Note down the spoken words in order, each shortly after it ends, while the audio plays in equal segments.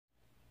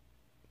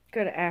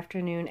Good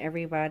afternoon,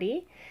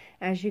 everybody.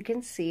 As you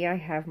can see, I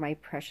have my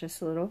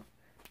precious little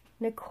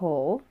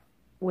Nicole,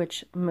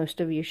 which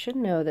most of you should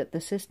know that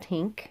this is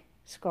Tink,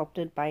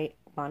 sculpted by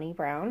Bonnie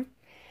Brown.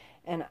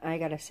 And I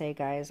gotta say,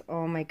 guys,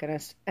 oh my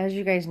goodness, as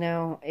you guys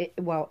know,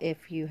 well,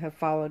 if you have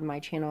followed my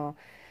channel,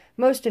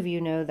 most of you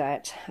know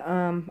that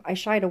I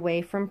shied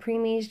away from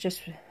preemies.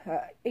 Just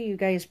you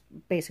guys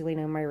basically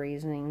know my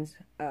reasonings,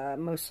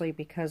 mostly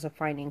because of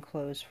finding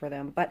clothes for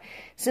them. But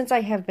since I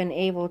have been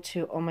able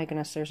to, oh my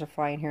goodness, there's a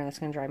fly in here that's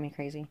gonna drive me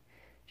crazy.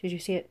 Did you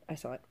see it? I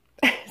saw it.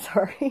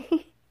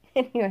 Sorry.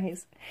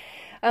 Anyways,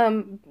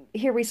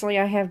 here recently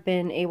I have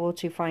been able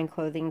to find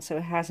clothing, so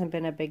it hasn't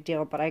been a big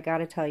deal. But I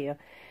gotta tell you,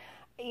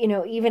 you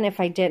know, even if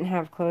I didn't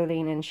have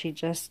clothing and she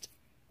just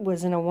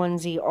was in a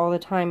onesie all the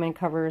time and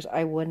covers,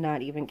 I would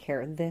not even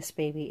care. This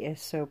baby is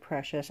so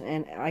precious,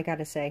 and I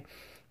gotta say,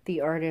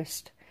 the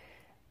artist,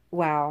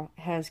 wow,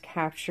 has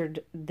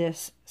captured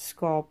this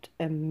sculpt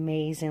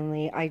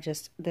amazingly.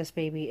 This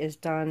baby is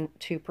done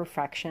to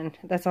perfection.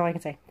 That's all I can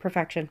say,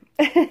 perfection.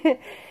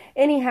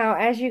 Anyhow,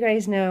 as you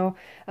guys know,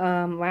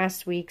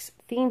 last week's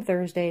Theme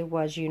Thursday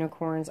was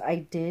unicorns. I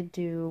did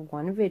do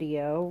one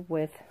video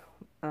with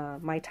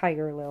my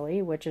tiger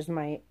lily, which is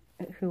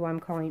who I'm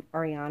calling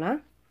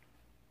Ariana.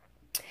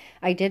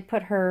 I did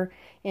put her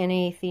in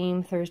a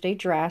Theme Thursday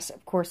dress.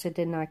 Of course, it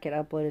did not get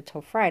uploaded till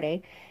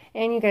Friday.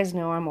 And you guys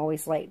know I'm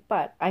always late.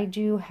 But I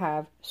do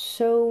have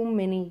so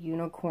many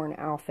unicorn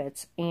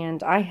outfits.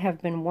 And I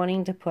have been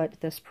wanting to put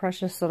this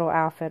precious little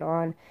outfit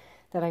on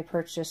that I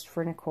purchased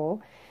for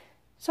Nicole.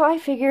 So I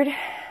figured,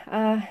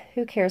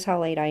 who cares how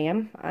late I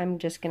am? I'm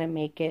just going to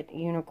make it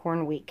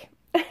unicorn week.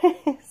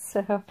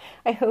 So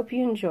I hope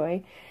you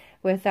enjoy.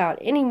 Without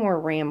any more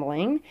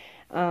rambling,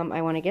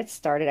 I want to get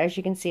started. As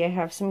you can see, I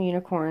have some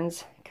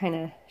unicorns kind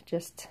of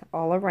just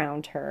all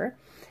around her.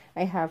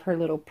 I have her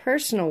little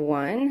personal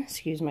one,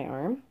 excuse my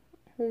arm,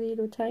 her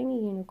little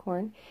tiny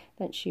unicorn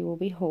that she will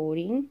be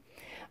holding.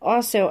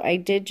 Also, I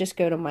did just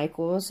go to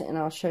Michael's, and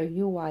I'll show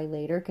you why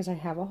later, because I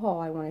have a haul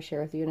I want to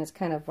share with you, and it's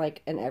kind of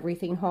like an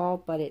everything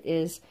haul, but it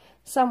is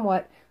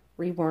somewhat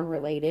reborn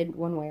related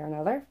one way or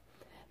another.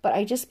 But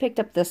I just picked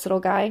up this little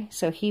guy,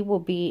 so he will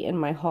be in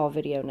my haul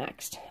video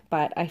next.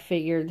 But I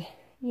figured,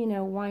 you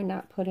know, why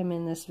not put him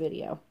in this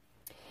video?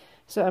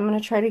 So I'm going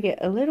to try to get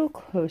a little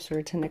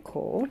closer to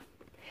Nicole.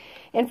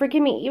 And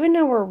forgive me, even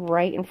though we're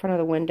right in front of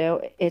the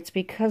window, it's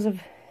because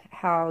of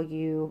how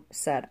you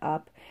set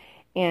up.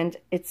 And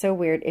it's so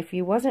weird. If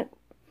you wasn't,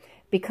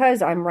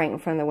 because I'm right in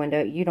front of the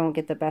window, you don't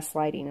get the best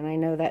lighting. And I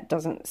know that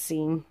doesn't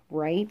seem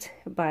right,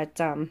 but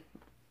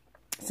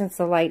since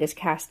the light is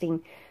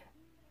casting,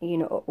 you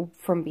know,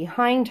 from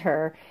behind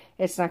her,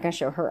 it's not going to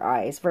show her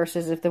eyes.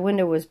 Versus if the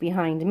window was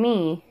behind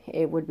me,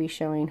 it would be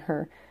showing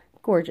her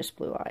gorgeous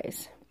blue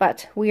eyes.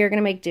 But we are going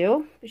to make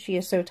do. She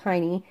is so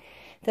tiny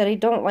that I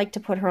don't like to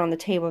put her on the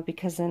table,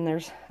 because then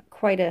there's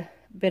quite a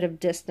bit of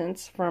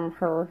distance from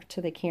her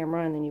to the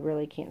camera, and then you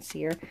really can't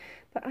see her.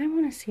 But I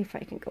want to see if I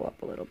can go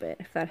up a little bit,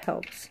 if that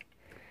helps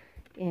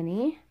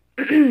any.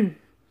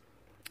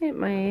 It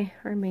may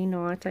or may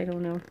not, I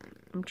don't know.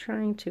 I'm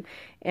trying to.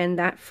 And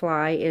that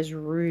fly is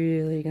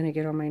really going to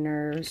get on my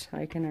nerves.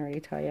 I can already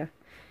tell you.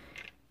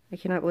 I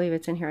cannot believe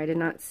it's in here. I did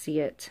not see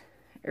it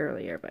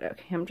earlier. But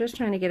okay, I'm just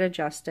trying to get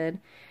adjusted.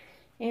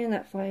 And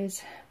that fly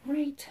is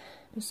right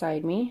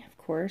beside me, of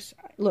course.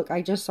 Look,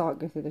 I just saw it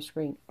go through the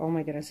screen. Oh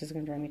my goodness, this is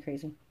going to drive me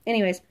crazy.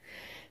 Anyways,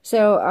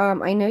 so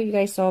I know you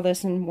guys saw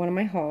this in one of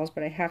my hauls,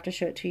 but I have to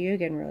show it to you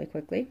again really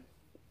quickly.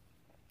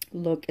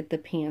 Look at the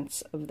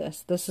pants of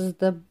this. This is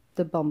the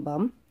bum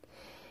bum.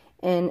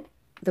 And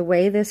the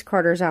way this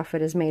Carter's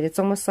outfit is made, it's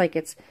almost like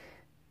it's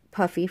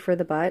puffy for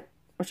the butt,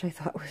 which I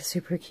thought was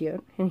super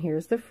cute. And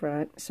here's the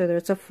front. So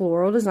there's a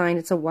floral design.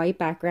 It's a white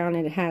background,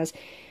 and it has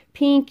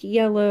pink,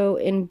 yellow,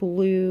 and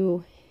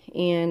blue,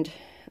 and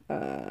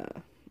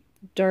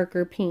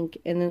darker pink,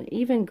 and then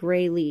even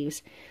gray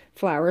leaves,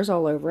 flowers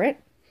all over it.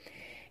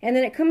 And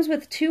then it comes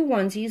with two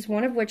onesies,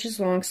 one of which is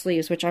long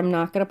sleeves, which I'm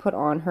not going to put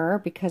on her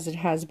because it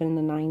has been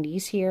in the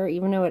 90s here,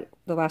 even though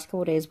the last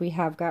couple of days we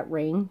have got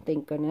rain,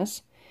 thank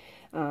goodness.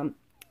 And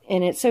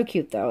it's so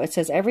cute, though. It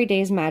says, "Every day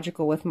is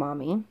magical with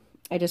Mommy."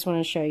 I just want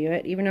to show you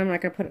it, even though I'm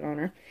not going to put it on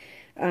her.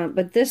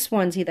 But this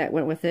onesie that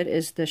went with it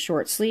is the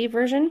short sleeve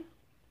version,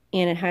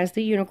 and it has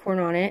the unicorn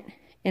on it,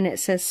 and it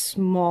says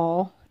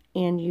small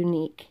and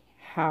unique.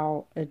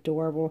 How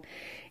adorable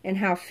and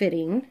how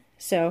fitting.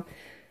 So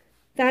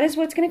that is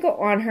what's going to go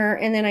on her.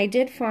 And then I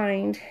did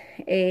find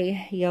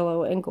a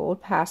yellow and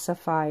gold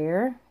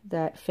pacifier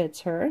that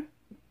fits her.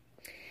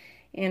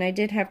 And I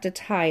did have to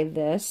tie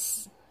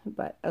this,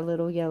 but a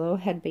little yellow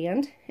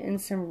headband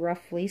and some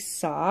ruffly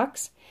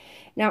socks.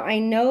 Now I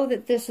know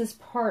that this is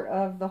part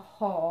of the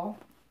haul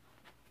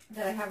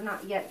that I have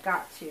not yet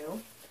got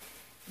to,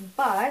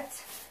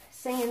 but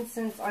saying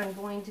since I'm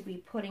going to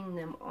be putting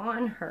them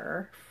on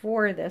her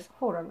for this,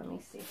 hold on, let me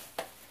see.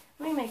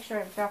 Let me make sure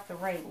I've got the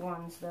right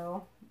ones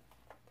though.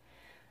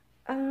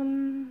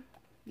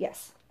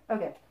 Yes,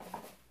 okay.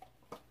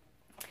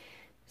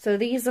 So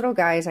these little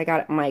guys I got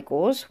at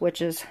Michael's,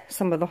 which is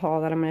some of the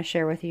haul that I'm going to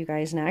share with you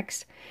guys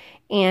next.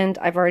 And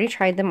I've already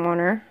tried them on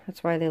her.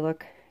 That's why they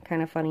look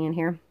kind of funny in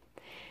here.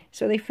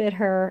 So they fit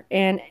her.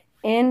 And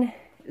in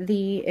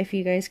the, if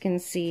you guys can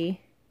see,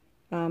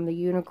 the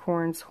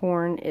unicorn's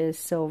horn is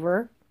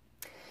silver.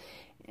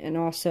 And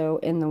also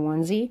in the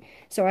onesie.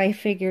 So I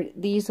figured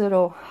these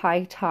little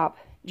high top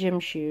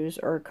gym shoes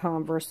or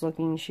Converse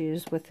looking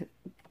shoes with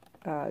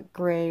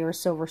gray or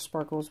silver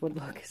sparkles would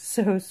look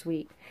so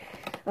sweet.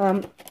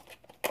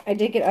 I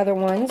did get other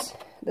ones.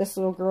 This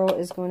little girl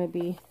is going to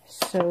be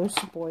so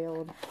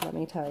spoiled, let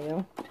me tell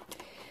you.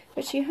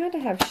 But she had to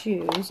have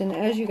shoes, and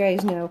as you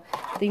guys know,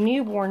 the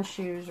newborn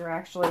shoes are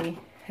actually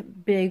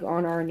big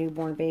on our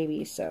newborn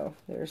babies, so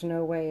there's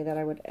no way that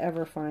I would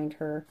ever find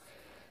her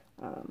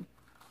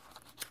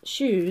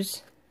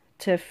shoes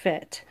to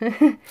fit.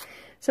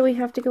 So we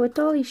have to go with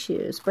dolly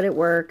shoes, but it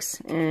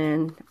works,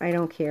 and I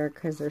don't care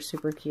because they're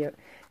super cute.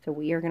 So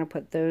we are going to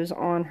put those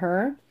on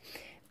her.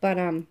 But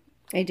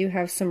I do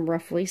have some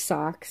roughly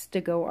socks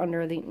to go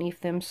underneath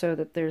them so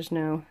that there's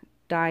no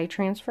dye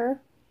transfer.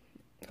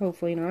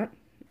 Hopefully not.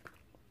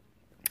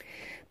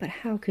 But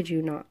how could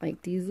you not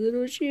like these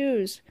little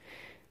shoes?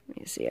 Let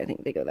me see, I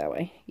think they go that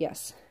way.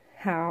 Yes.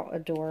 How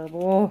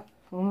adorable.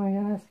 Oh my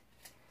goodness.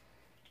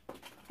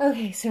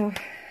 Okay,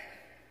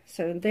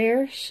 so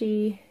there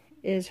she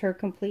is, her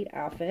complete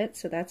outfit.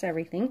 So that's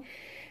everything.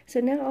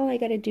 So now all I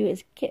got to do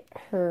is get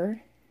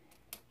her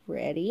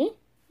ready.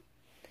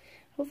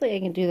 Hopefully I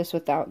can do this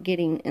without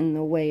getting in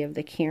the way of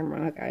the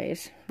camera,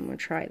 guys. I'm going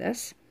to try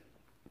this.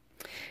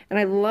 And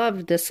I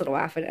loved this little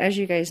outfit. As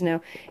you guys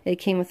know, it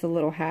came with a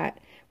little hat,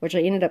 which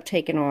I ended up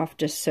taking off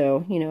just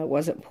so, you know, it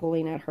wasn't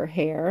pulling at her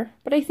hair.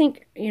 But I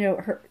think, you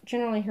know,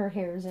 generally her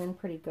hair is in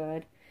pretty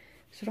good.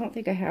 So I don't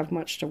think I have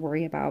much to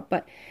worry about.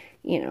 But,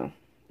 you know,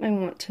 I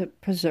want to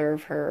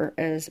preserve her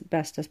as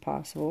best as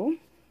possible.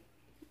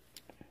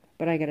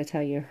 But I got to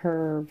tell you,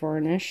 her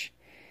varnish,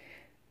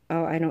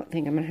 oh, I don't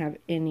think I'm going to have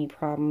any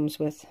problems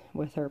with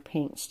her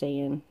paint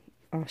staying.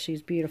 Oh,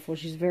 she's beautiful.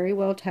 She's very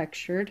well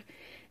textured.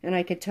 And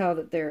I could tell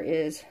that there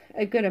is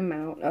a good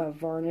amount of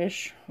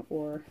varnish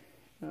or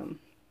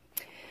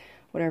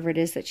whatever it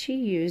is that she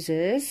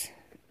uses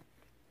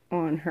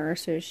on her.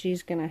 So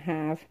she's going to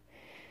have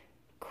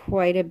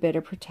quite a bit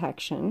of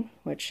protection,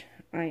 which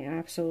I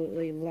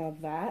absolutely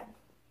love that.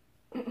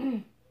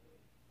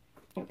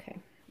 Okay.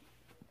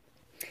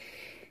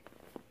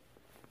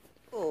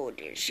 Oh,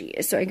 there she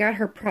is. So I got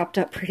her propped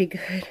up pretty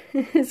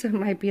good. So it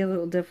might be a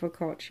little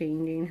difficult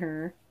changing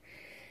her.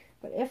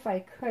 But if I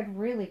could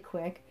really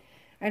quick,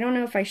 I don't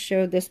know if I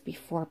showed this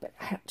before, but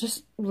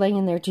just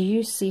laying there, do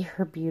you see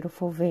her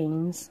beautiful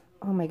veins?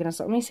 Oh my goodness.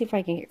 Let me see if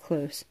I can get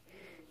close.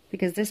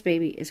 Because this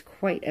baby is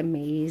quite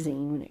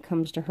amazing when it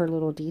comes to her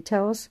little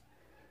details.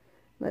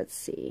 Let's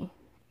see.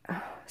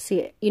 Oh,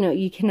 see, you know,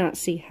 you cannot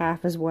see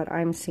half as what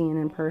I'm seeing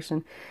in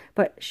person.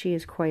 But she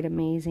is quite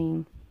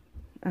amazing.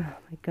 Oh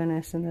my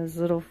goodness, and those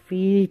little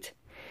feet.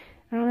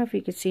 I don't know if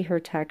you could see her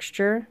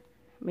texture.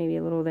 Maybe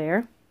a little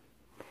there.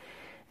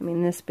 I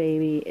mean, this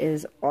baby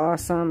is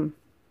awesome.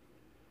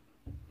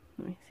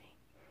 Let me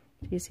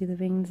see. Do you see the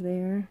veins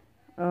there?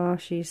 Oh,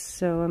 she's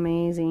so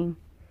amazing.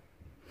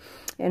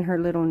 And her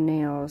little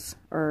nails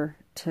are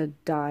to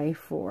die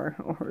for.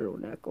 Oh, her little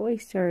neck. Oh,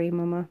 sorry,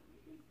 Mama.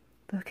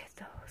 Look at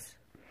those.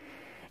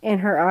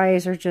 And her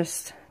eyes are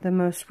just the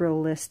most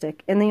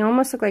realistic. And they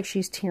almost look like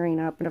she's tearing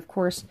up. And of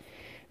course,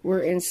 we're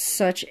in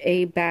such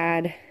a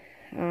bad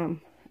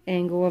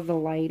angle of the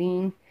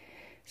lighting.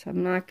 So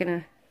I'm not going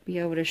to be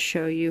able to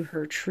show you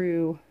her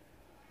true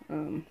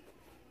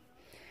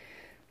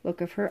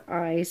look of her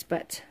eyes.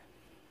 But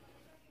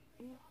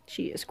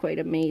she is quite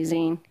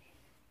amazing.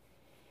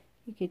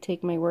 You could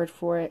take my word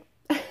for it.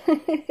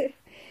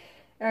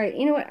 Alright,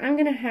 you know what? I'm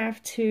going to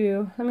have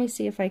to, let me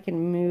see if I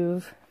can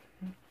move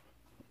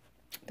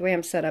the way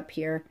I'm set up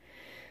here.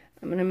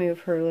 I'm going to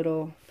move her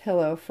little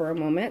pillow for a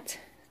moment.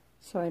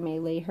 So I may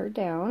lay her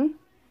down.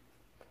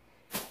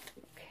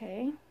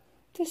 Okay.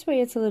 This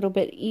way it's a little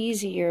bit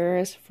easier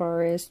as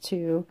far as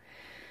to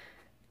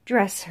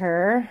dress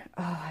her.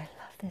 Oh, I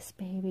love this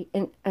baby.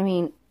 And, I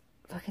mean,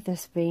 look at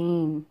this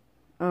vein.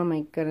 Oh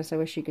my goodness, I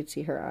wish you could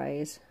see her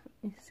eyes.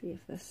 Let me see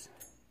if this...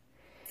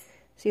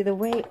 See, the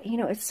way, you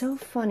know, it's so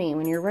funny.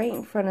 When you're right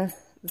in front of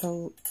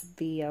the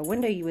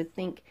window, you would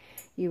think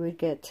you would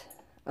get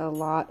a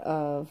lot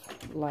of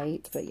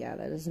light. But yeah,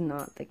 that is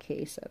not the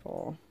case at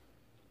all.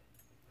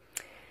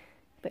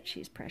 But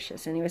she's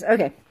precious. Anyways,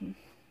 okay.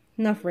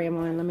 Enough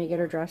rambling. Let me get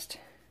her dressed.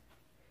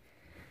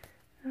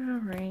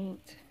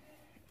 Alright.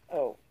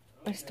 Oh,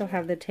 I still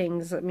have the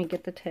tags. Let me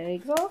get the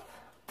tags off.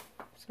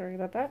 Sorry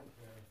about that.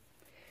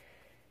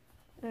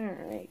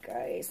 Alright,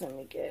 guys. Let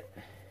me get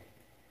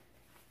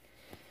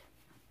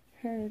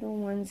her little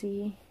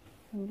onesie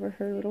over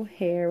her little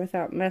hair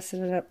without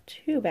messing it up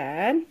too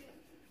bad.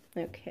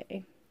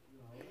 Okay.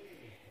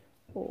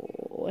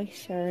 Oh,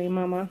 sorry,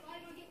 Mama.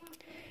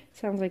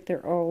 Sounds like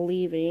they're all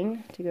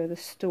leaving to go to the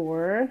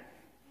store.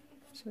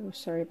 So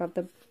sorry about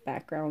the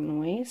background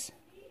noise.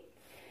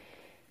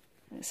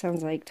 It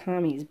sounds like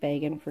Tommy's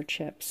begging for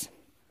chips.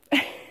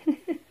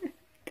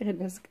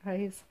 Goodness,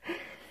 guys.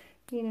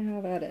 You know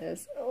how that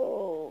is.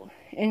 Oh,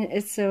 and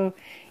it's so,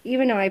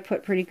 even though I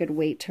put pretty good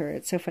weight to her,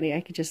 it's so funny.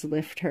 I could just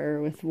lift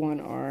her with one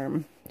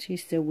arm.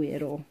 She's so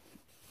little.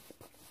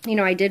 You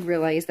know, I did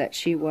realize that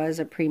she was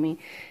a preemie,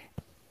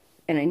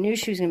 and I knew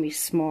she was going to be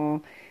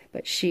small,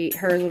 but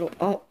her little,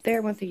 oh,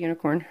 there went the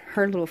unicorn.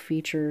 Her little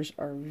features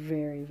are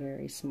very,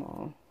 very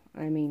small.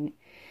 I mean,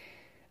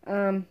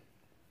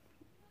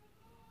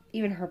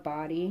 even her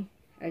body,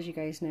 as you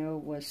guys know,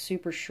 was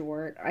super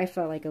short. I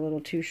felt like a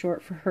little too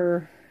short for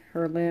her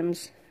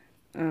limbs.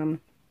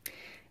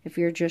 If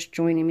you're just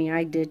joining me,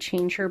 I did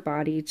change her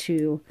body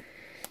to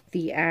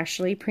the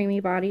Ashley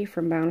preemie body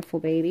from Bountiful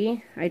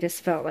Baby. I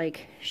just felt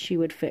like she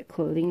would fit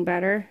clothing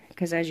better,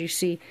 because as you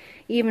see,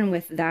 even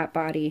with that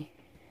body,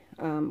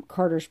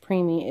 Carter's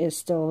preemie is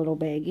still a little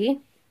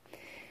baggy.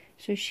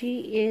 So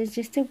she is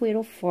just a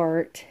little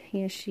fart.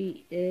 Yes,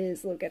 she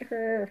is. Look at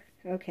her.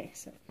 Okay,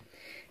 so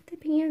the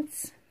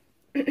pants.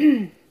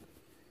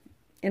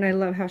 And I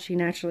love how she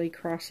naturally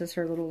crosses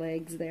her little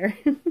legs there.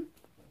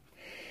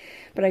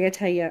 But I gotta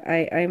tell you,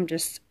 I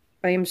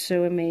am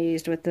so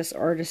amazed with this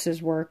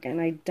artist's work,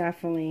 and I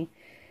definitely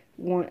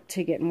want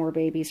to get more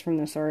babies from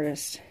this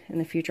artist in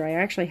the future. I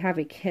actually have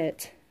a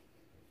kit,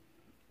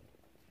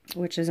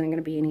 which isn't going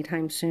to be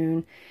anytime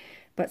soon,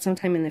 but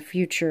sometime in the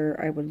future,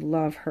 I would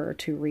love her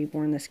to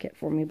reborn this kit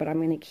for me, but I'm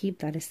going to keep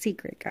that a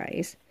secret,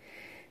 guys.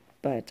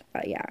 But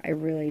yeah, I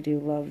really do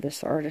love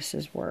this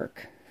artist's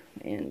work,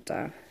 and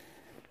I'm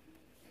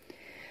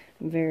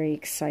very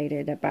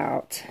excited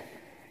about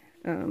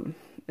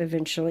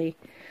eventually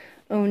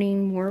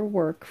owning more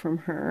work from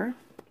her.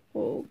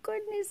 Oh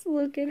goodness,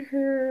 look at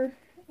her.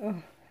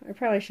 Oh, I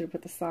probably should have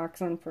put the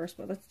socks on first,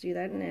 but let's do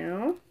that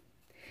now.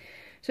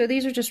 So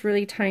these are just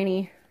really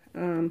tiny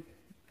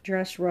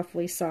dress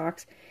ruffly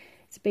socks.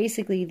 It's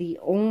basically the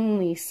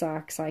only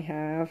socks I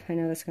have. I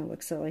know that's going to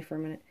look silly for a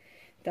minute.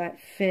 That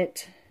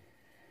fit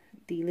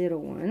the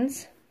little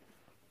ones.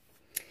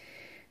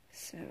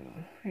 So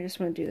I just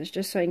want to do this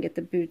just so I can get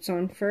the boots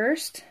on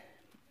first.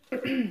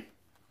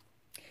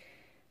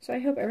 So I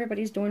hope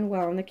everybody's doing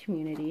well in the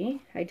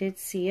community. I did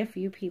see a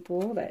few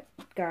people that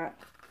got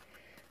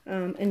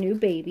a new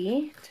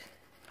baby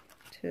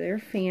to their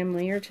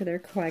family or to their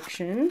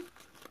collection.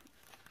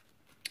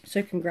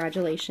 So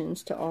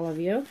congratulations to all of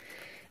you.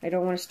 I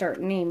don't want to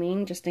start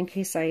naming just in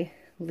case I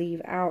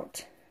leave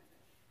out.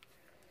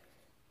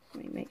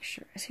 Let me make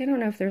sure. See, I don't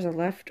know if there's a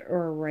left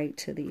or a right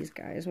to these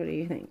guys. What do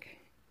you think?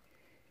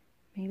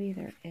 Maybe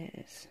there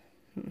is.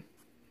 I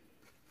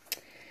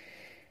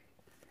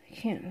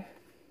can't.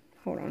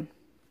 Hold on.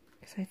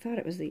 Because I thought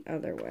it was the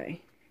other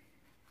way.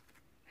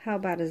 How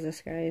bad is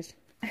this, guys?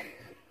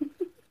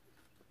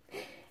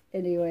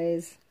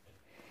 Anyways.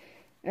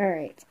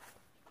 Alright.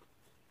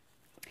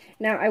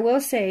 Now, I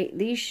will say,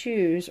 these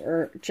shoes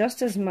are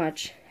just as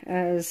much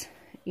as,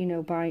 you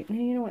know, buying...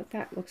 You know what?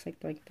 That looks like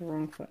the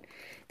wrong foot.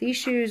 These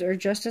shoes are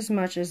just as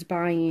much as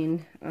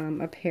buying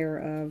a pair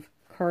of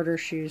Carter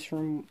shoes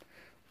from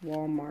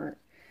Walmart.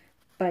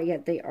 But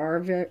yet, they are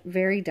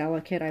very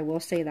delicate. I will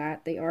say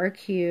that. They are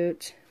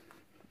cute.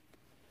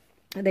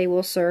 They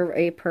will serve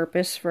a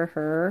purpose for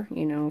her,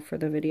 you know, for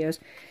the videos.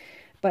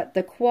 But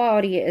the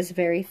quality is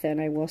very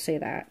thin, I will say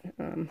that.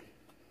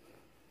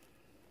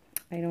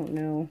 I don't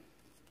know.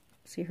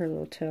 See her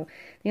little toe.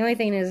 The only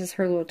thing is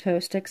her little toe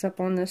sticks up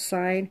on this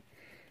side.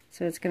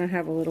 So it's going to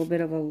have a little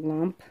bit of a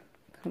lump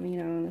coming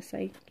out on the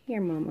side.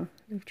 Here, Mama,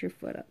 lift your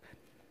foot up.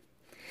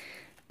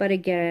 But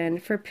again,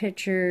 for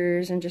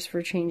pictures and just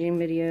for changing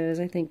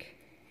videos, I think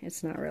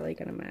it's not really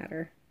going to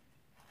matter.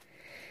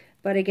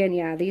 But again,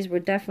 yeah, these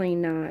would definitely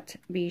not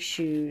be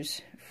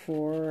shoes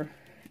for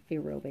a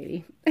real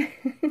baby.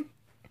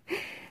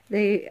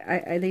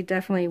 They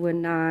definitely would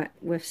not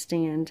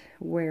withstand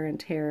wear and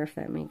tear, if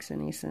that makes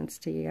any sense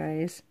to you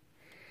guys.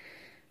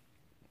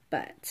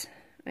 But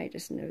I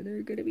just know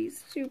they're going to be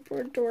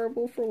super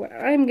adorable for what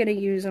I'm going to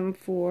use them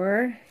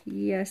for.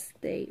 Yes,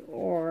 they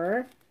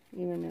are.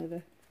 Even though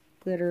the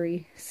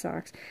glittery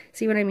socks.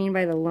 See what I mean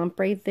by the lump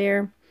right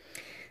there?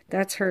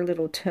 That's her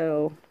little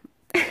toe.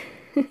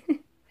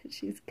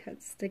 She's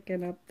got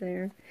sticking up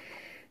there.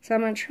 So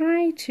I'm going to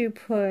try to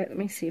put, let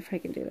me see if I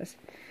can do this.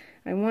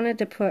 I wanted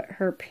to put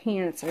her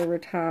pants over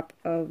top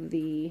of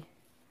the,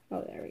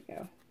 oh, there we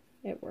go.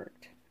 It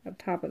worked. Up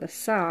top of the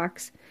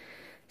socks.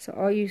 So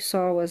all you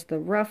saw was the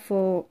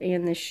ruffle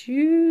and the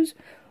shoes.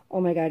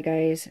 Oh my God,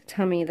 guys.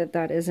 Tell me that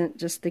that isn't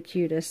just the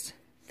cutest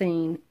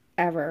thing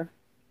ever.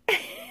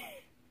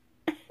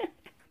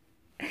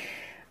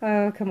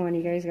 Oh, come on,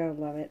 you guys gotta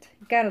love it.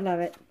 Gotta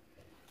love it.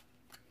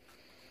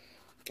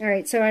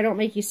 Alright, so I don't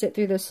make you sit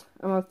through this.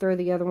 I'm gonna throw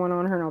the other one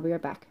on her and I'll be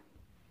right back.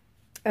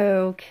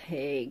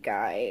 Okay,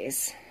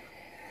 guys.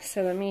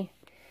 So let me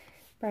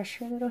brush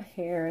her little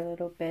hair a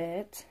little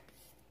bit.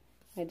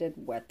 I did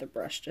wet the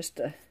brush just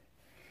a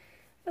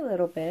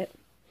little bit.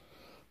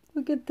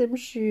 Look at them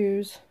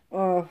shoes.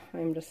 Oh,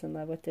 I'm just in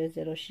love with those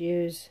little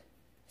shoes.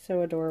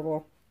 So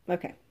adorable.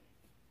 Okay.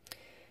 I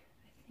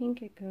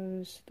think it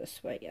goes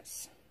this way,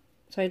 yes.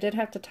 So I did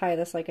have to tie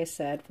this, like I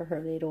said, for her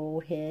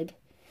little head.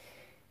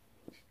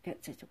 She's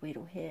got such a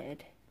little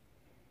head.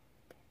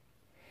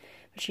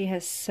 But she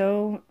has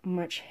so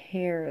much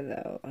hair,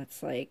 though.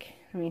 It's like,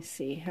 let me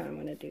see how I'm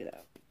going to do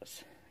that.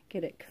 Let's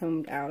get it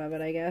combed out of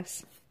it, I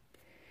guess.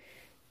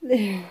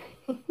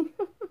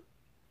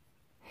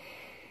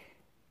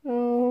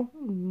 Oh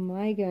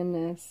my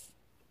goodness.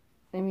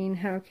 I mean,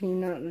 how can you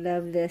not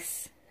love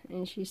this?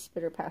 And she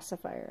spit her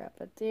pacifier up,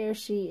 but there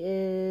she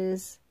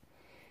is.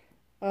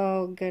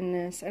 Oh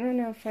goodness. I don't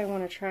know if I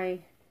want to try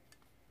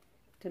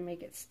to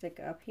make it stick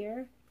up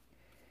here.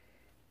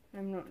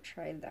 I've not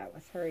tried that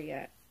with her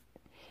yet.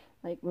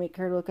 Like, make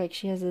her look like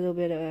she has a little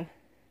bit of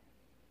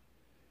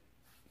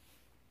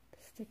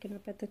sticking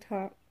up at the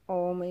top.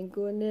 Oh my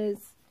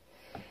goodness.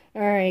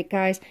 Alright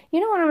guys,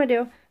 you know what I'm going to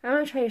do? I'm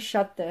going to try to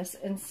shut this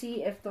and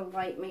see if the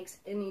light makes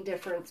any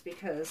difference,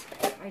 because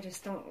I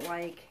just don't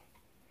like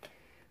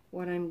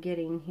what I'm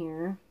getting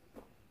here.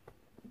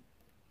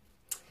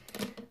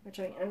 Which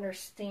I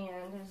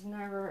understand is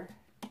never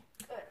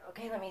good.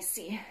 Okay, let me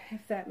see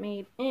if that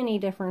made any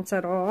difference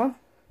at all.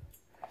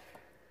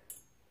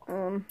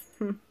 Bear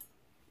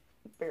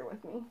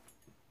with me.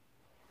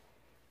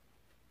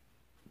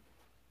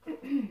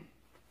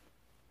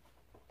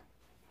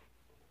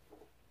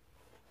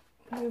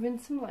 Moving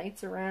some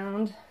lights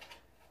around.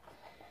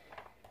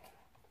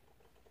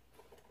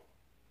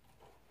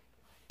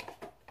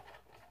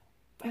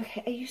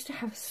 Okay, I used to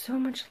have so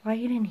much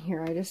light in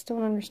here. I just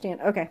don't understand.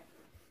 Okay.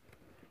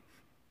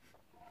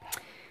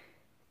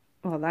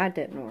 Well, that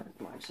didn't work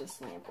much.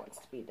 This lamp wants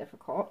to be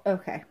difficult.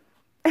 Okay.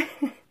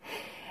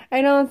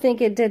 I don't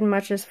think it did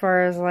much as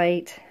far as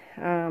light.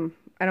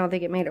 I don't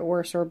think it made it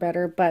worse or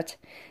better, but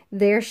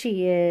there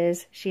she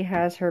is. She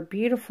has her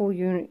beautiful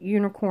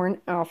unicorn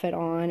outfit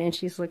on, and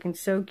she's looking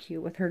so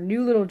cute with her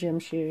new little gym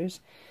shoes.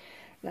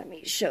 Let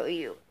me show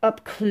you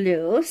up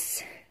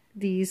close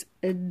these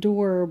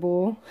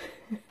adorable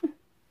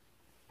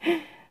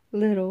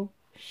little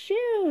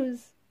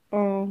shoes.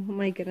 Oh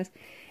my goodness.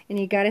 And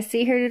you gotta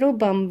see her little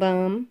bum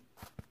bum.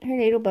 Her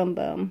little bum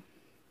bum.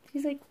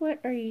 She's like, what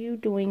are you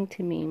doing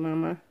to me,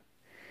 Mama?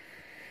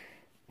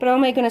 But oh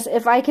my goodness,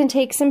 if I can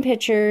take some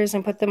pictures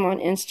and put them on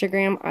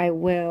Instagram, I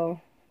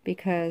will.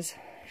 Because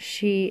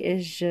she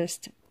is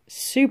just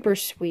super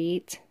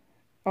sweet.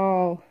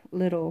 All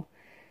little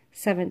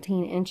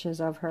 17 inches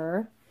of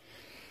her.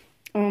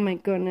 Oh my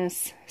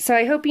goodness. So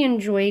I hope you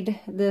enjoyed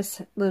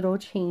this little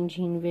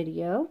changing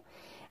video.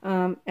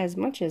 As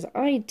much as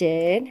I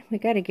did. We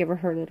got to give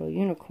her little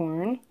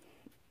unicorn.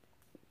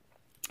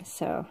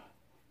 So,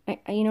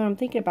 you know, I'm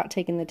thinking about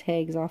taking the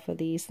tags off of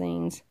these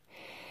things.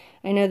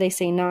 I know they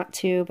say not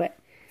to, but,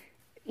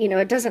 you know,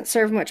 it doesn't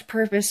serve much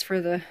purpose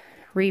for the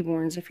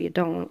reborns if you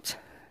don't.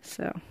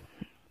 So,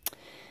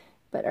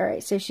 but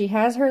alright, so she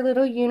has her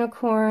little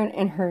unicorn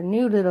and her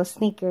new little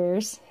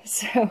sneakers.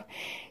 So,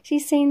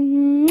 she's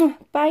saying,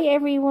 bye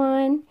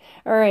everyone.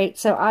 Alright,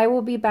 so I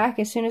will be back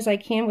as soon as I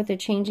can with a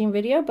changing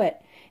video,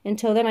 but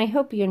until then, I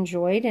hope you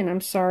enjoyed, and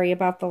I'm sorry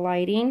about the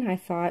lighting. I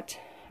thought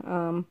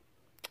I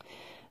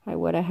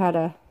would have had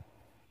a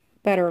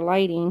better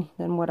lighting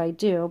than what I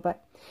do,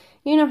 but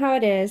you know how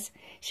it is.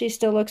 She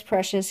still looks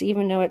precious,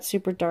 even though it's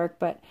super dark,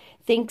 but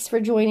thanks for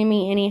joining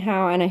me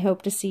anyhow, and I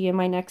hope to see you in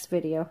my next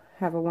video.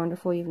 Have a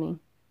wonderful evening.